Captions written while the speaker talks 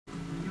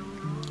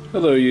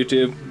Hello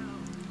YouTube.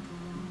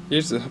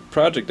 Here's a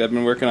project I've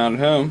been working on at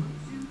home.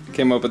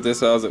 Came up with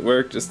this while I was at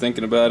work just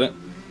thinking about it.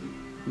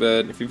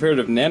 But if you've heard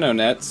of nano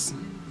nets,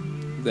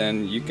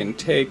 then you can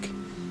take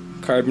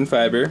carbon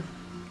fiber,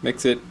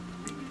 mix it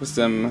with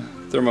some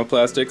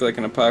thermoplastic like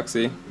an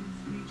epoxy.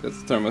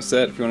 That's a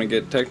thermoset if you want to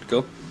get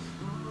technical.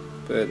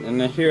 But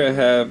and here I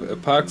have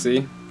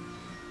epoxy,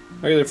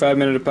 regular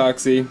 5-minute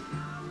epoxy,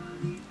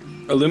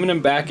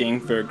 aluminum backing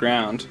for a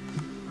ground.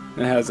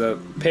 It has a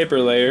paper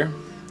layer.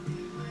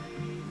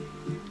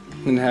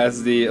 And it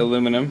has the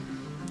aluminum,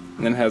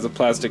 and then it has a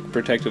plastic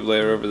protective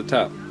layer over the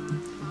top.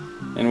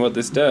 And what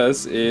this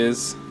does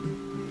is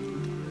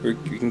we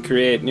can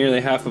create nearly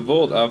half a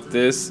volt off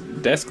this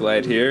desk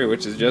light here,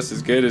 which is just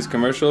as good as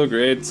commercial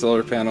grade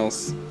solar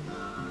panels.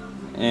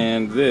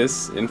 And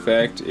this, in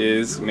fact,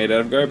 is made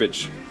out of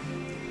garbage.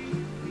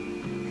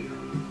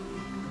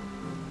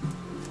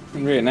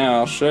 And right now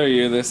I'll show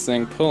you this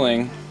thing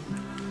pulling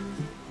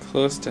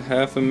close to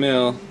 1/2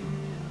 mil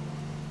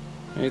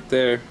right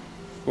there.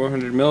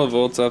 400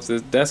 millivolts off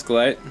this desk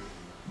light,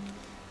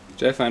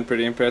 which I find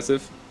pretty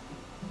impressive.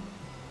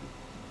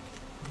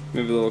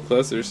 Move a little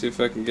closer, see if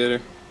I can get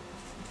her.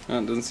 Oh,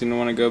 it doesn't seem to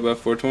want to go above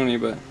 420,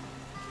 but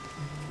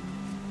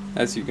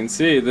as you can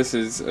see, this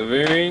is a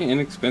very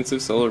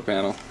inexpensive solar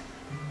panel.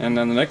 And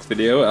on the next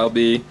video, I'll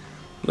be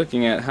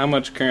looking at how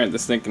much current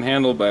this thing can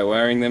handle by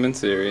wiring them in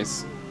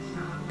series.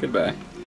 Goodbye.